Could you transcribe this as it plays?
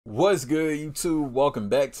What's good, YouTube? Welcome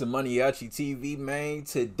back to MANIACITV, man.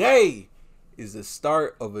 Today is the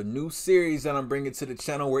start of a new series that I'm bringing to the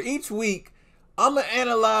channel where each week I'm going to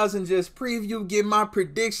analyze and just preview, give my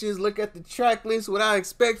predictions, look at the track list, what I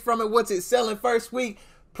expect from it, what's it selling first week.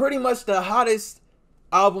 Pretty much the hottest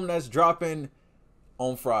album that's dropping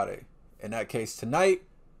on Friday. In that case, tonight,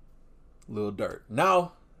 Lil Durk.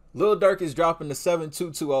 Now, Lil Durk is dropping the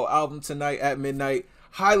 7220 album tonight at midnight.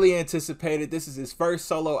 Highly anticipated. This is his first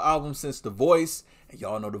solo album since The Voice. And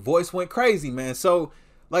y'all know The Voice went crazy, man. So,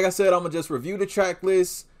 like I said, I'm going to just review the track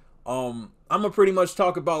list. I'm going to pretty much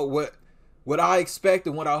talk about what I expect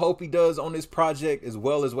and what I hope he does on this project, as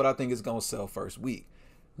well as what I think is going to sell first week.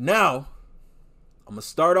 Now, I'm going to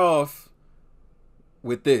start off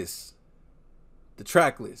with this. The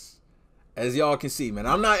track list. As y'all can see, man,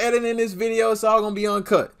 I'm not editing this video. It's all going to be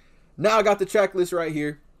uncut. Now I got the track list right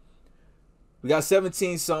here. We got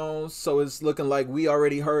 17 songs, so it's looking like we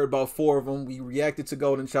already heard about 4 of them. We reacted to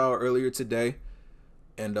Golden Child earlier today.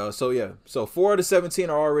 And so yeah, so 4 of the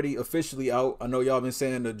 17 are already officially out. I know y'all been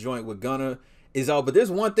saying the joint with Gunna is out, but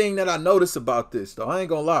there's one thing that I noticed about this, though. I ain't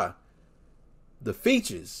gonna lie. The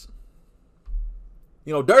features.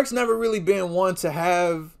 You know, Durk's never really been one to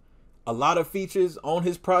have a lot of features on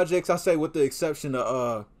his projects. I say with the exception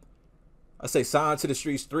of, I say Signed to the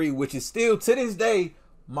Streets 3, which is still, to this day,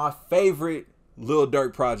 my favorite Lil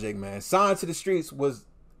Durk project, man. Signed to the Streets was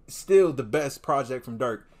still the best project from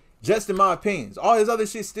Durk, just in my opinions. All his other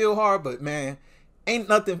shit's still hard, but man, ain't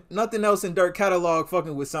nothing else in Durk catalog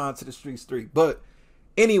fucking with Signed to the Streets 3. But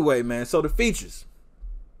anyway, man, so the features.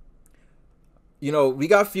 You know, we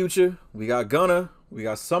got Future, we got Gunna, we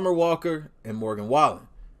got Summer Walker, and Morgan Wallen.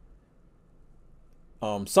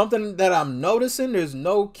 Something that I'm noticing, there's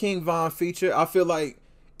no King Von feature. I feel like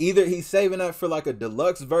either he's saving that for like a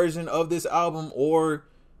deluxe version of this album, or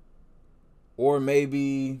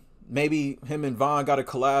maybe him and Von got a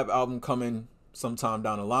collab album coming sometime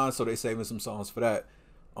down the line, so they saving some songs for that.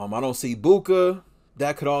 I don't see Buka.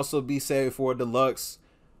 That could also be saved for a deluxe.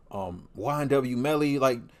 YNW Melly,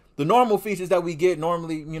 like the normal features that we get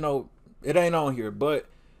normally, you know, it ain't on here. But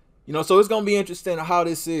you know, so it's gonna be interesting how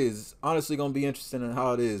this is. Honestly, gonna be interesting in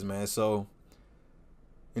how it is, man. So,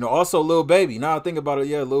 you know, also Lil Baby. Now I think about it,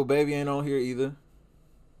 yeah, Lil Baby ain't on here either.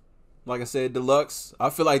 Like I said, deluxe. I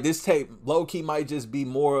feel like this tape, low-key, might just be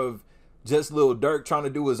more of just Lil Durk trying to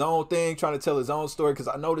do his own thing, trying to tell his own story, because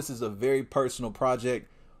I know this is a very personal project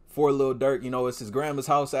for Lil Durk. You know, it's his grandma's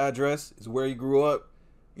house address. It's where he grew up.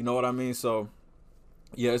 You know what I mean? So,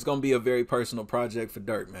 yeah, it's going to be a very personal project for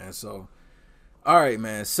Durk, man. So, all right,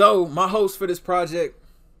 man. So, my hopes for this project,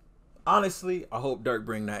 honestly, I hope Durk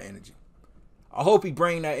bring that energy. I hope he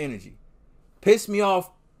bring that energy. Pissed me off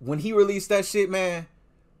when he released that shit, man.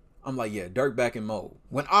 I'm like, yeah, Durk back in mode.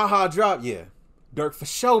 When Aha dropped, yeah, Durk for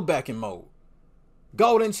sure back in mode.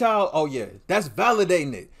 Golden Child, oh yeah, that's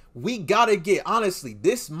validating it. We gotta get, honestly,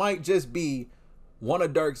 this might just be one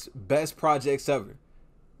of Durk's best projects ever,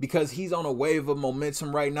 because he's on a wave of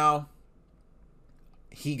momentum right now.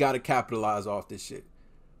 He gotta capitalize off this shit,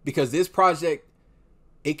 because this project,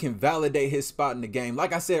 it can validate his spot in the game.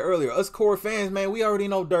 Like I said earlier, us core fans, man, we already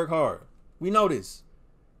know Durk hard. We know this.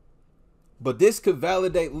 But this could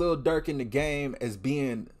validate Lil Durk in the game as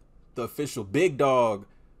being the official big dog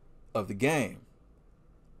of the game.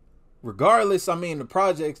 Regardless, I mean, the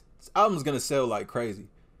project's album's going to sell like crazy.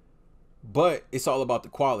 But it's all about the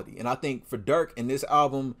quality. And I think for Durk in this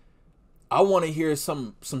album, I want to hear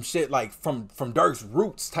some shit like from Durk's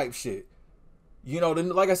roots type shit. You know,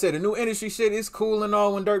 like I said, the new industry shit is cool and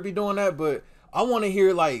all when Durk be doing that, but I want to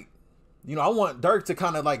hear, like, you know, I want Durk to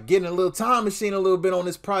kind of like get in a little time machine a little bit on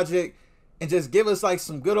this project and just give us like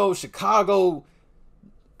some good old Chicago,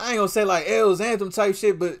 I ain't gonna say like L's Anthem type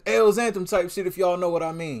shit, but L's Anthem type shit, if y'all know what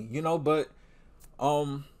I mean, you know. But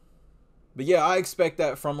yeah, I expect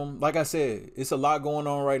that from him. Like I said, it's a lot going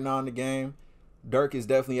on right now in the game. Durk is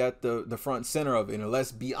definitely at the front and center of it. And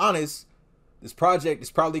let's be honest, this project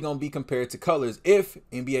is probably going to be compared to Colors if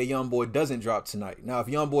NBA Youngboy doesn't drop tonight. Now, if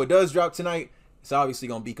Youngboy does drop tonight, it's obviously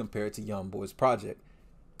going to be compared to Youngboy's project.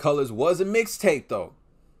 Colors was a mixtape, though.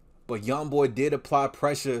 But Youngboy did apply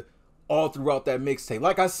pressure all throughout that mixtape.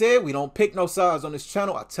 Like I said, we don't pick no sides on this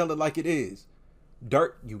channel. I tell it like it is.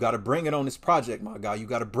 Durk, you got to bring it on this project, my guy. You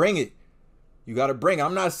got to bring it. You got to bring it.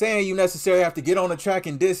 I'm not saying you necessarily have to get on the track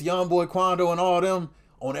and diss Youngboy, Quando, and all them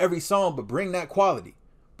on every song, but bring that quality.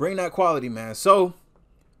 Bring that quality, man. So,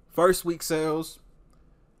 first week sales,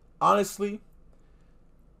 honestly,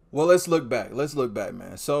 well, let's look back. Let's look back,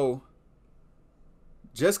 man. So,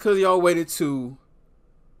 just because y'all waited to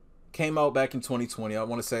came out back in 2020. I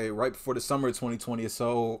want to say right before the summer of 2020 or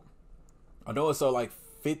so. I know it's all like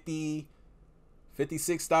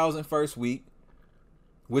 56,000 first week,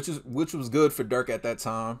 which was good for Durk at that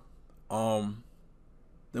time. Then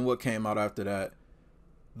what came out after that?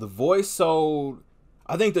 The Voice sold,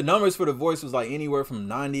 I think the numbers for The Voice was like anywhere from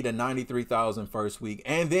 90 to 93,000 first week.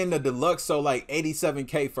 And then the deluxe sold like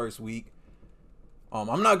 87K first week.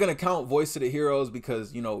 I'm not going to count Voice of the Heroes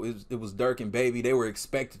because, you know, it was Durk and Baby. They were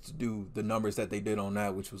expected to do the numbers that they did on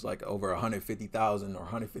that, which was like over 150,000 or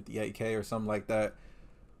 158K or something like that.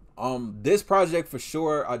 This project for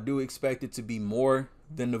sure, I do expect it to be more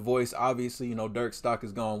than The Voice. Obviously, you know, Durk's stock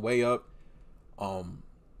has gone way up.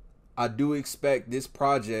 I do expect this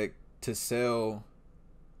project to sell,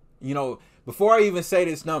 you know, before I even say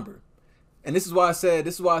this number, and this is why I said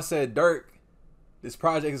Durk, this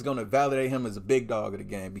project is going to validate him as a big dog of the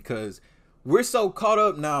game, because we're so caught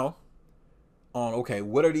up now on, okay,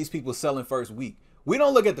 what are these people selling first week? We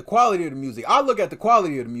don't look at the quality of the music. I look at the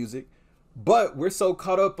quality of the music, but we're so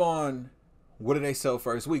caught up on what do they sell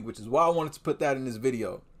first week, which is why I wanted to put that in this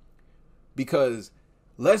video. Because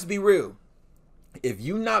let's be real, if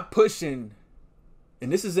you not pushing,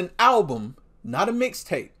 and this is an album, not a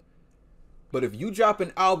mixtape, but if you drop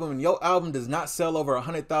an album and your album does not sell over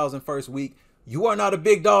 100,000 first week, you are not a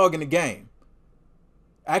big dog in the game.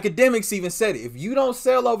 Academics even said it. If you don't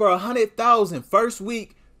sell over 100,000 first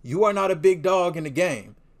week, you are not a big dog in the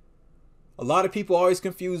game. A lot of people always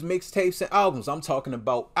confuse mixtapes and albums. I'm talking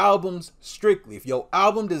about albums strictly. If your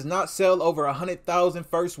album does not sell over 100,000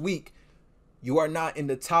 first week, you are not in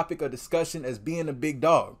the topic of discussion as being a big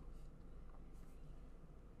dog.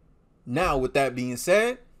 Now, with that being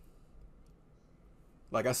said,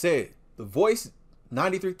 like I said, The Voice,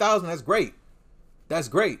 93,000, that's great. That's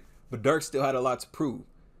great. But Durk still had a lot to prove.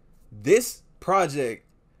 This project,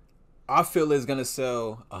 I feel, is going to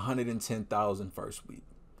sell 110,000 first week.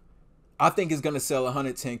 I think it's going to sell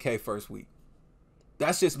 110K first week.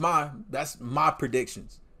 That's my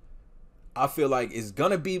predictions. I feel like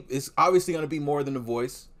it's obviously going to be more than The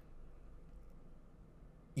Voice.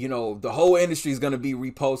 You know, the whole industry is going to be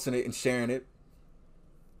reposting it and sharing it.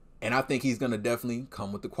 And I think he's going to definitely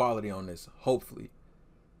come with the quality on this, hopefully.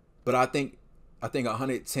 But I think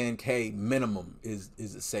 110K minimum is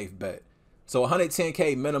a safe bet. So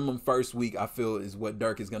 110K minimum first week, I feel, is what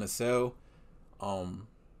Durk is going to sell. So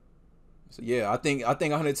yeah, I think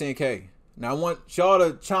 110K. Now I want y'all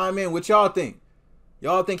to chime in what y'all think.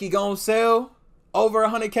 Y'all think he gonna sell over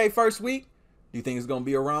 100K first week? Do you think it's gonna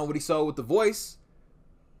be around what he sold with The Voice?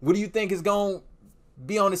 What do you think is gonna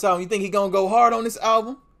be on this album? You think he gonna go hard on this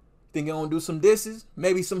album? Think he gonna do some disses?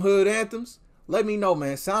 Maybe some hood anthems? Let me know,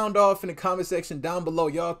 man. Sound off in the comment section down below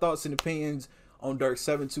y'all thoughts and opinions on Durk's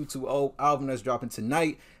 7220 album that's dropping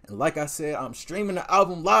tonight. And like I said, I'm streaming the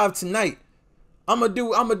album live tonight. I'm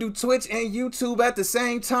gonna do Twitch and YouTube at the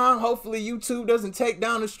same time. Hopefully YouTube doesn't take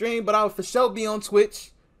down the stream, but I'll for sure be on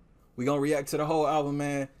Twitch. We gonna react to the whole album,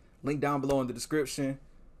 man. Link down below in the description.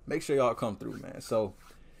 Make sure y'all come through, man. So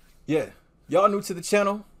yeah, y'all new to the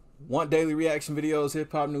channel, want daily reaction videos,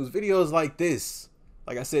 hip hop news videos like this.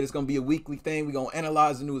 Like I said, it's gonna be a weekly thing. We gonna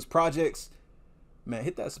analyze the newest projects. Man,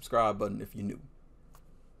 hit that subscribe button if you're new.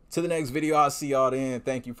 To the next video, I'll see y'all then.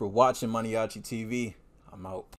 Thank you for watching MANIACITV. I'm out.